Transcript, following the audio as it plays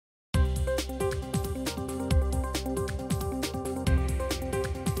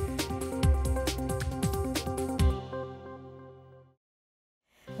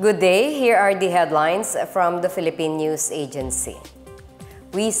Good day, here are the headlines from the Philippine News Agency.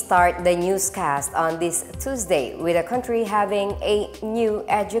 We start the newscast on this Tuesday with the country having a new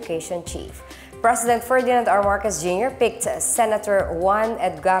education chief. President Ferdinand R. Marcos Jr. picked Senator Juan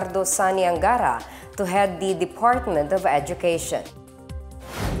Edgardo Sonny Angara to head the Department of Education.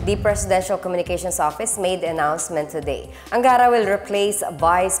 The Presidential Communications Office made the announcement today. Angara will replace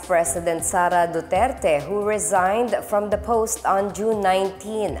Vice President Sara Duterte, who resigned from the post on June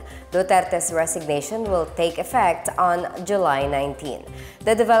 19. Duterte's resignation will take effect on July 19.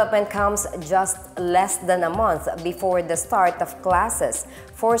 The development comes just less than a month before the start of classes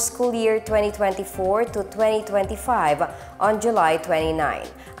for school year 2024 to 2025 on July 29.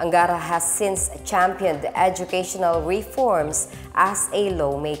 Angara has since championed educational reforms as a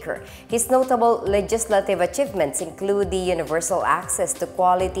lawmaker. His notable legislative achievements include the universal access to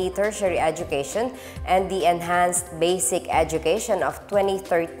quality tertiary education and the enhanced basic education of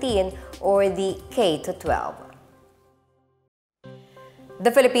 2013 or the K-12. The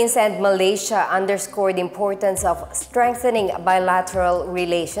Philippines and Malaysia underscored the importance of strengthening bilateral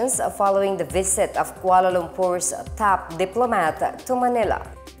relations following the visit of Kuala Lumpur's top diplomat to Manila.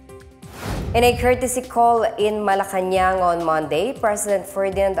 In a courtesy call in Malacañang on Monday, President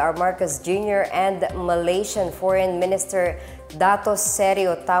Ferdinand R. Marcos Jr. and Malaysian Foreign Minister Dato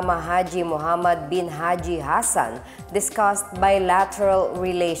Serio Tama Haji Muhammad bin Haji Hassan discussed bilateral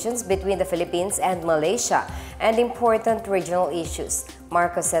relations between the Philippines and Malaysia and important regional issues.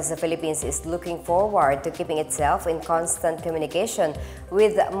 Marcos says the Philippines is looking forward to keeping itself in constant communication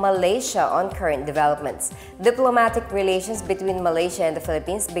with Malaysia on current developments. Diplomatic relations between Malaysia and the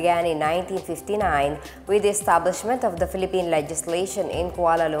Philippines began in 1959 with the establishment of the Philippine legislation in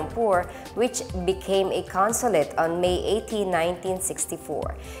Kuala Lumpur, which became a consulate on May 18,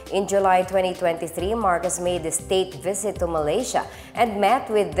 1964. In July 2023, Marcos made a state visit to Malaysia and met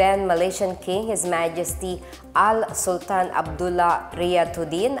with then Malaysian King His Majesty Al-Sultan Abdullah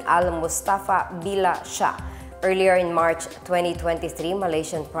Riyadhuddin Al-Mustafa Billah Shah. Earlier in March 2023,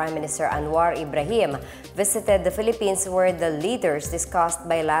 Malaysian Prime Minister Anwar Ibrahim visited the Philippines where the leaders discussed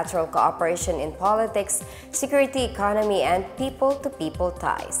bilateral cooperation in politics, security, economy, and people-to-people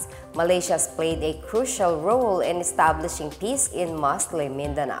ties. Malaysia has played a crucial role in establishing peace in Muslim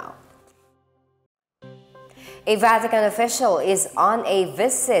Mindanao. A Vatican official is on a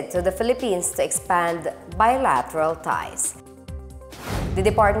visit to the Philippines to expand bilateral ties. The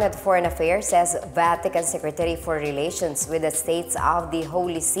Department of Foreign Affairs says Vatican Secretary for Relations with the States of the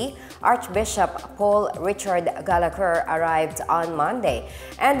Holy See, Archbishop Paul Richard Gallagher, arrived on Monday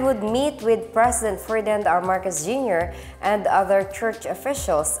and would meet with President Ferdinand R. Marcos Jr. and other church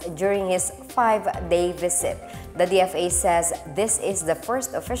officials during his 5-day visit. The DFA says this is the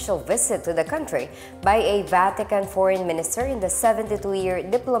first official visit to the country by a Vatican foreign minister in the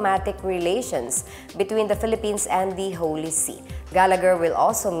 72-year diplomatic relations between the Philippines and the Holy See. Gallagher will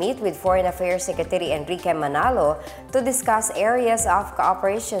also meet with Foreign Affairs Secretary Enrique Manalo to discuss areas of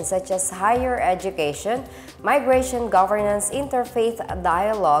cooperation such as higher education, migration, governance, interfaith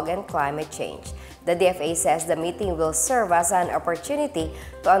dialogue, and climate change. The DFA says the meeting will serve as an opportunity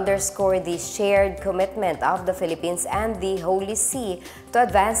to underscore the shared commitment of the Philippines and the Holy See to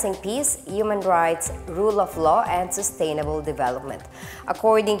advancing peace, human rights, rule of law, and sustainable development.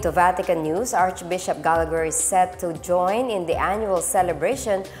 According to Vatican News, Archbishop Gallagher is set to join in the annual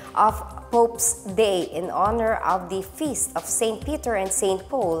celebration of Pope's Day in honor of the Feast of St. Peter and St.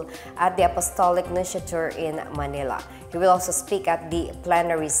 Paul at the Apostolic Nunciature in Manila. He will also speak at the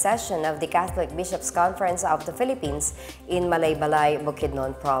plenary session of the Catholic Bishops' Conference of the Philippines in Malaybalay,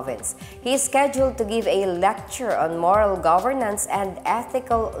 Bukidnon Province. He is scheduled to give a lecture on moral governance and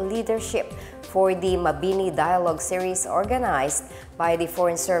ethical leadership for the Mabini Dialogue Series organized by the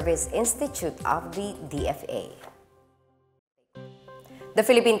Foreign Service Institute of the DFA. The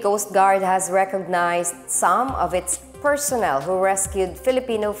Philippine Coast Guard has recognized some of its personnel who rescued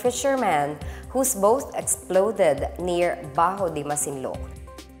Filipino fishermen whose boat exploded near Bajo de Masinloc.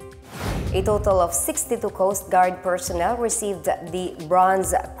 A total of 62 Coast Guard personnel received the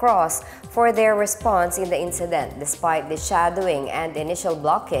Bronze Cross for their response in the incident, despite the shadowing and initial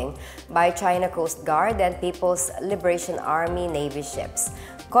blocking by China Coast Guard and People's Liberation Army Navy ships.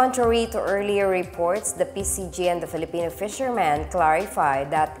 Contrary to earlier reports, the PCG and the Filipino fishermen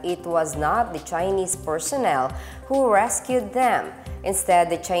clarified that it was not the Chinese personnel who rescued them. Instead,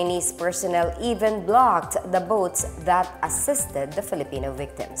 the Chinese personnel even blocked the boats that assisted the Filipino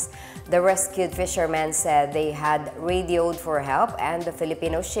victims. The rescued fishermen said they had radioed for help and the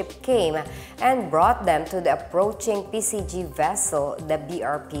Filipino ship came and brought them to the approaching PCG vessel, the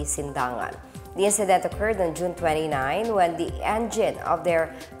BRP Sindangan. The incident occurred on June 29 when the engine of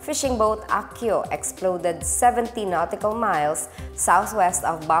their fishing boat Akio exploded 70 nautical miles southwest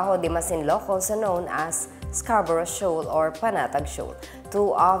of Bajo de Masinloc, also known as Scarborough Shoal or Panatag Shoal.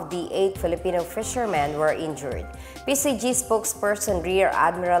 2 of the 8 Filipino fishermen were injured. PCG spokesperson Rear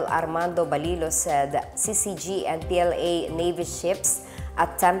Admiral Armando Balilo said CCG and PLA Navy ships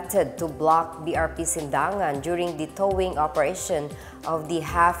attempted to block BRP Sindangan during the towing operation of the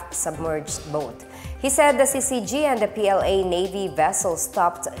half-submerged boat. He said the CCG and the PLA Navy vessels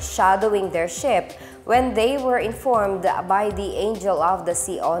stopped shadowing their ship when they were informed by the Angel of the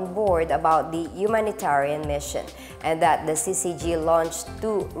Sea on board about the humanitarian mission, and that the CCG launched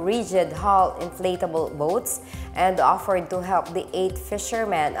 2 rigid-hull inflatable boats and offered to help the 8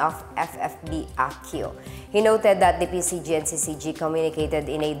 fishermen of FFB Akio. He noted that the PCG and CCG communicated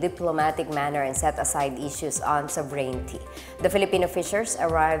in a diplomatic manner and set aside issues on sovereignty. The Filipino fishers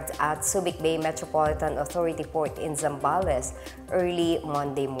arrived at Subic Bay Metropolitan Authority Port in Zambales early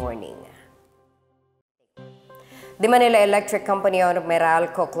Monday morning. The Manila Electric Company of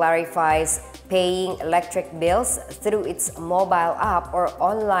Meralco clarifies paying electric bills through its mobile app or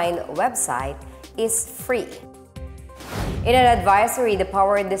online website is free. In an advisory, the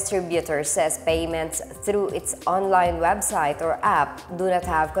power distributor says payments through its online website or app do not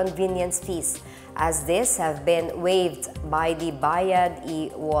have convenience fees, as these have been waived by the Bayad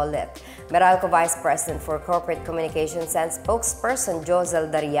e-wallet. Meralco Vice President for Corporate Communications and spokesperson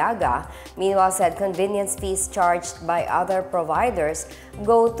Josel Dariaga, meanwhile, said convenience fees charged by other providers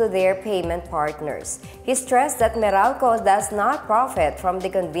go to their payment partners. He stressed that Meralco does not profit from the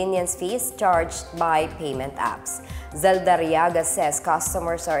convenience fees charged by payment apps. Dariaga says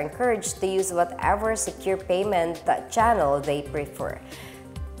customers are encouraged to use whatever secure payment channel they prefer.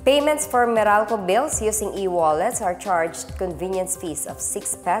 Payments for Meralco bills using e-wallets are charged convenience fees of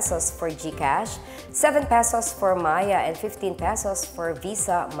 6 pesos for GCash, 7 pesos for Maya, and 15 pesos for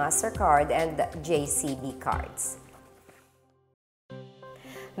Visa, MasterCard, and JCB cards.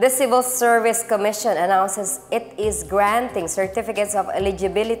 The Civil Service Commission announces it is granting certificates of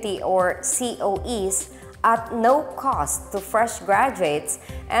eligibility or COEs at no cost to fresh graduates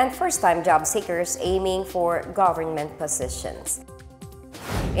and first-time job seekers aiming for government positions.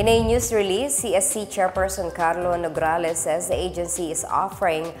 In a news release, CSC Chairperson Carlo Nograles says the agency is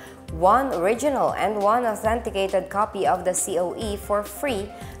offering 1 original and 1 authenticated copy of the COE for free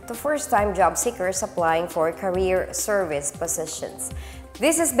to first-time job seekers applying for career service positions.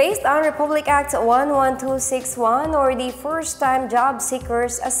 This is based on Republic Act 11261 or the First-Time Job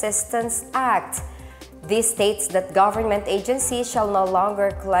Seekers Assistance Act. This states that government agencies shall no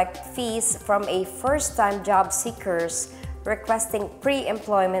longer collect fees from a first-time job seekers requesting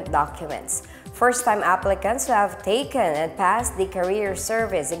pre-employment documents. First-time applicants who have taken and passed the career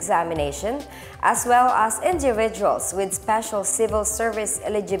service examination, as well as individuals with special civil service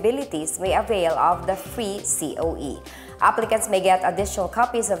eligibilities, may avail of the free COE. Applicants may get additional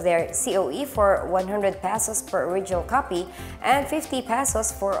copies of their COE for 100 pesos per original copy and 50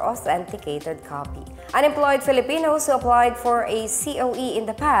 pesos for authenticated copy. Unemployed Filipinos who applied for a COE in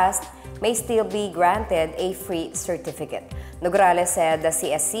the past may still be granted a free certificate. Nograles said the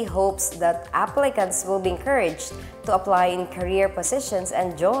CSC hopes that applicants will be encouraged to apply in career positions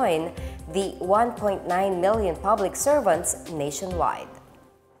and join the 1.9 million public servants nationwide.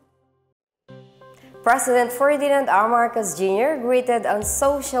 President Ferdinand R. Marcos Jr. greeted on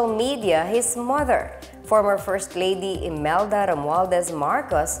social media his mother, former First Lady Imelda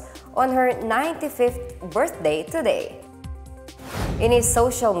Marcos, on her 95th birthday today. In his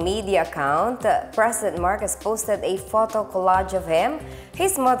social media account, President Marcos posted a photo collage of him,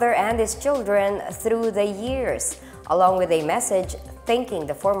 his mother, and his children through the years, along with a message thanking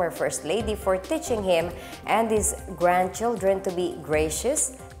the former First Lady for teaching him and his grandchildren to be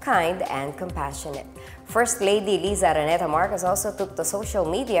gracious, kind, and compassionate. First Lady Liza Araneta Marcos also took to social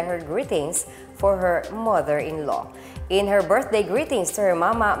media her greetings for her mother-in-law. In her birthday greetings to her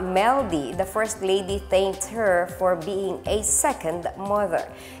mama Meldy, the First Lady thanked her for being a second mother.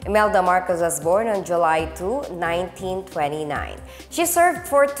 Imelda Marcos was born on July 2, 1929. She served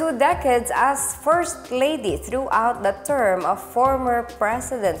for 2 decades as First Lady throughout the term of former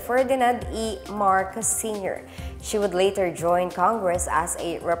President Ferdinand E. Marcos Sr. She would later join Congress as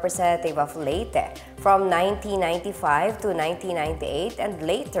a representative of Leyte from 1995 to 1998 and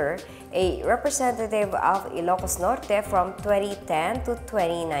later a representative of Ilocos Norte from 2010 to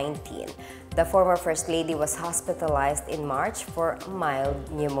 2019. The former First Lady was hospitalized in March for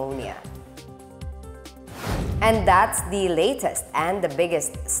mild pneumonia. And that's the latest and the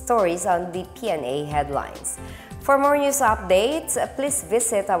biggest stories on the Pna Headlines. For more news updates, please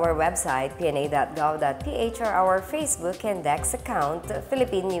visit our website, pna.gov.ph, or our Facebook and X account,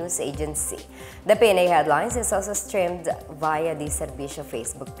 Philippine News Agency. The Pna Headlines is also streamed via the Servicio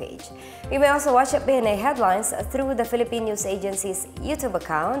Facebook page. You may also watch Pna Headlines through the Philippine News Agency's YouTube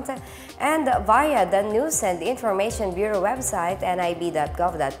account and via the News and Information Bureau website,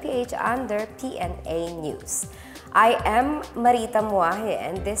 nib.gov.ph, under PNA News. I am Marita Muahe,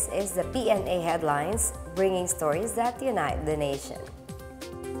 and this is the PNA Headlines, bringing stories that unite the nation.